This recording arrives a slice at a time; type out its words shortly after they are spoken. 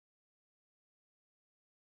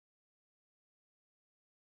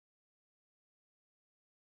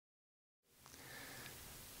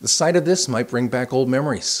The sight of this might bring back old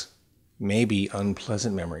memories, maybe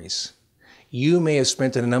unpleasant memories. You may have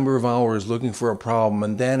spent a number of hours looking for a problem,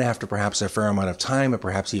 and then after perhaps a fair amount of time and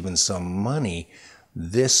perhaps even some money,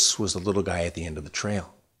 this was the little guy at the end of the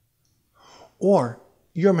trail. Or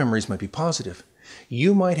your memories might be positive.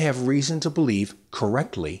 You might have reason to believe,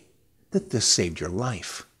 correctly, that this saved your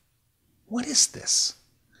life. What is this?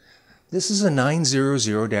 This is a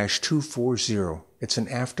 900-240. It's an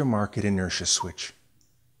aftermarket inertia switch.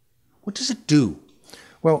 What does it do?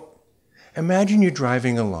 Well, imagine you're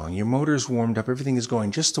driving along, your motor's warmed up, everything is going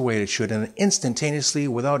just the way it should, and instantaneously,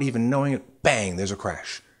 without even knowing it, bang, there's a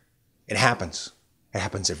crash. It happens. It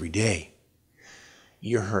happens every day.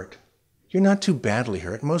 You're hurt. You're not too badly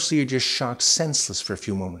hurt. Mostly you're just shocked senseless for a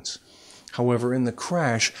few moments. However, in the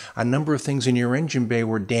crash, a number of things in your engine bay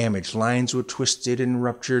were damaged. Lines were twisted and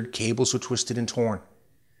ruptured. Cables were twisted and torn.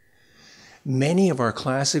 Many of our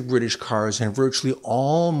classic British cars and virtually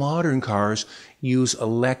all modern cars use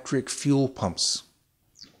electric fuel pumps.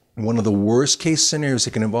 One of the worst case scenarios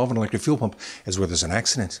that can involve an electric fuel pump is where there's an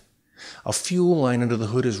accident. A fuel line under the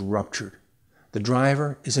hood is ruptured. The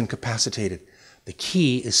driver is incapacitated. The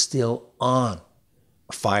key is still on.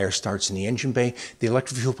 A fire starts in the engine bay. The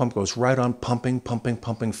electric fuel pump goes right on pumping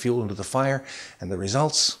fuel into the fire. And the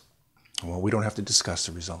results? Well, we don't have to discuss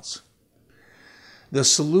the results. The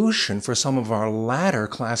solution for some of our latter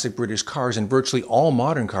classic British cars and virtually all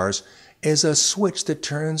modern cars is a switch that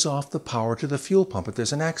turns off the power to the fuel pump if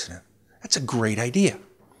there's an accident. That's a great idea.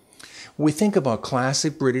 When we think about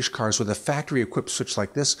classic British cars with a factory-equipped switch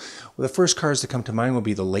like this, well, the first cars that come to mind will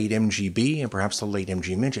be the late MGB and perhaps the late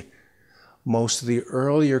MG Midget. Most of the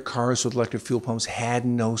earlier cars with electric fuel pumps had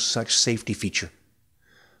no such safety feature.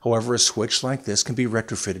 However, a switch like this can be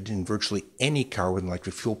retrofitted in virtually any car with an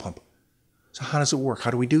electric fuel pump. So how does it work?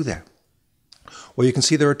 How do we do that? Well, you can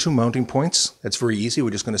see there are two mounting points. That's very easy. We're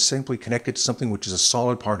just going to simply connect it to something which is a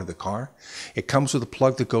solid part of the car. It comes with a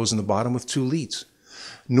plug that goes in the bottom with two leads.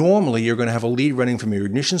 Normally, you're going to have a lead running from your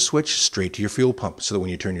ignition switch straight to your fuel pump, so that when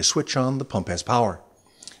you turn your switch on, the pump has power.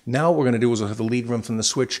 Now what we're going to do is we'll have the lead run from the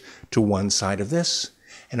switch to one side of this,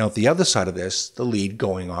 and out the other side of this, the lead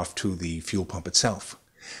going off to the fuel pump itself.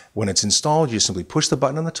 When it's installed, you simply push the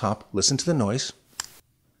button on the top, listen to the noise.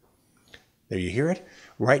 There you hear it.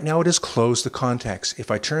 Right now it has closed the contacts.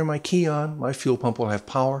 If I turn my key on, my fuel pump will have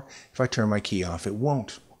power. If I turn my key off, it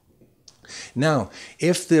won't. Now,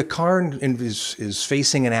 if the car is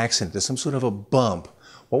facing an accident, there's some sort of a bump,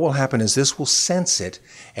 what will happen is this will sense it,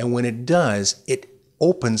 and when it does, it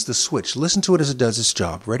opens the switch. Listen to it as it does its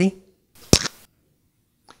job. Ready?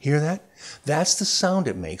 Hear that? That's the sound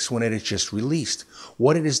it makes when it is just released.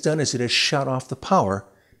 What it has done is it has shut off the power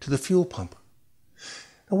to the fuel pump.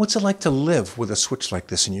 Now, what's it like to live with a switch like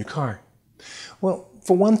this in your car? Well,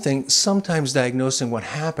 for one thing, sometimes diagnosing what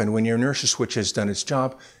happened when your inertia switch has done its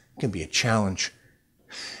job can be a challenge.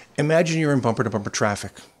 Imagine you're in bumper-to-bumper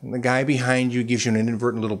traffic, and the guy behind you gives you an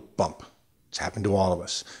inadvertent little bump. It's happened to all of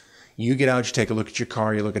us. You get out, you take a look at your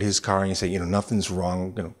car, you look at his car, and you say, nothing's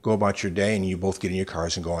wrong, go about your day, and you both get in your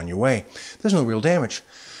cars and go on your way. There's no real damage.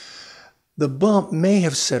 The bump may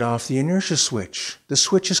have set off the inertia switch. The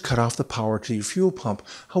switch has cut off the power to your fuel pump.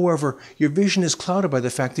 However, your vision is clouded by the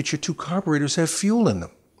fact that your two carburetors have fuel in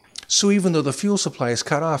them. So even though the fuel supply is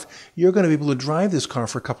cut off, you're going to be able to drive this car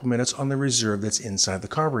for a couple minutes on the reserve that's inside the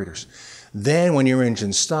carburetors. Then when your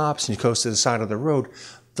engine stops and you coast to the side of the road,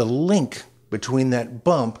 the link between that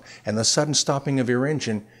bump and the sudden stopping of your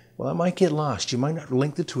engine, well, it might get lost. You might not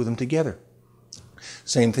link the two of them together.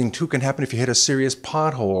 Same thing too can happen if you hit a serious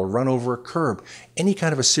pothole or run over a curb. Any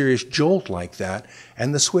kind of a serious jolt like that,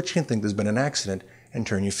 and the switch can think there's been an accident and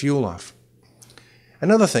turn your fuel off.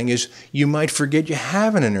 Another thing is you might forget you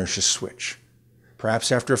have an inertia switch.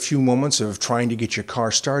 Perhaps after a few moments of trying to get your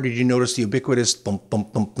car started, you notice the ubiquitous thump,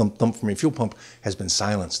 thump, thump, thump, thump from your fuel pump has been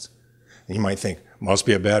silenced. And you might think, must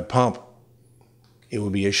be a bad pump. It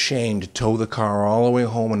would be a shame to tow the car all the way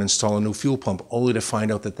home and install a new fuel pump only to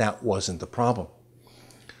find out that that wasn't the problem.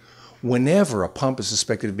 Whenever a pump is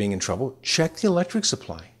suspected of being in trouble, check the electric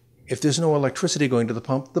supply. If there's no electricity going to the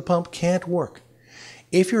pump can't work.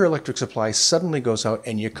 If your electric supply suddenly goes out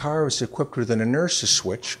and your car is equipped with an inertia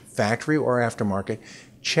switch, factory or aftermarket,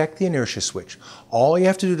 check the inertia switch. All you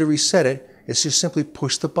have to do to reset it is just simply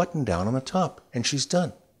push the button down on the top, and she's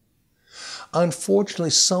done. Unfortunately,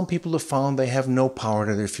 some people have found they have no power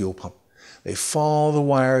to their fuel pump. They follow the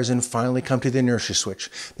wires and finally come to the inertia switch.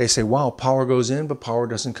 They say, wow, power goes in, but power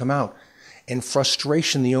doesn't come out. In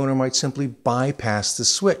frustration, the owner might simply bypass the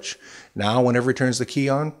switch. Now, whenever he turns the key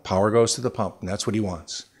on, power goes to the pump, and that's what he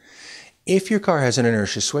wants. If your car has an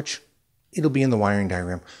inertia switch, it'll be in the wiring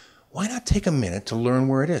diagram. why not take a minute to learn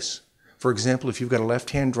where it is? For example, if you've got a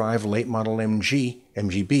left-hand drive late model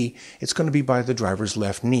MGB, it's going to be by the driver's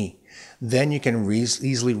left knee. Then you can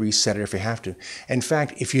easily reset it if you have to. In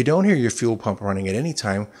fact, if you don't hear your fuel pump running at any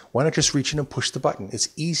time, why not just reach in and push the button? It's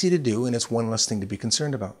easy to do, and it's one less thing to be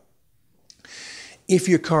concerned about. If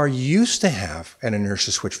your car used to have an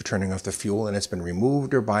inertia switch for turning off the fuel and it's been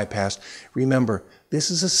removed or bypassed, remember,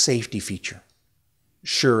 this is a safety feature.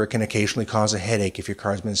 Sure, it can occasionally cause a headache if your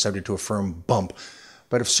car has been subject to a firm bump,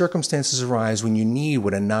 but if circumstances arise when you need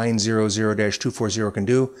what a 900-240 can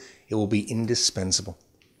do, it will be indispensable.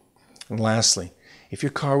 And lastly, if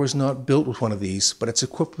your car was not built with one of these, but it's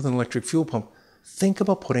equipped with an electric fuel pump, think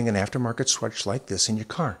about putting an aftermarket switch like this in your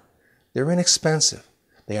car. They're inexpensive,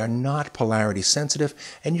 they are not polarity sensitive,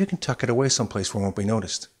 and you can tuck it away someplace where it won't be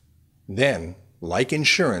noticed. Then, like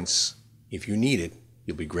insurance, if you need it,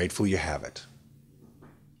 you'll be grateful you have it.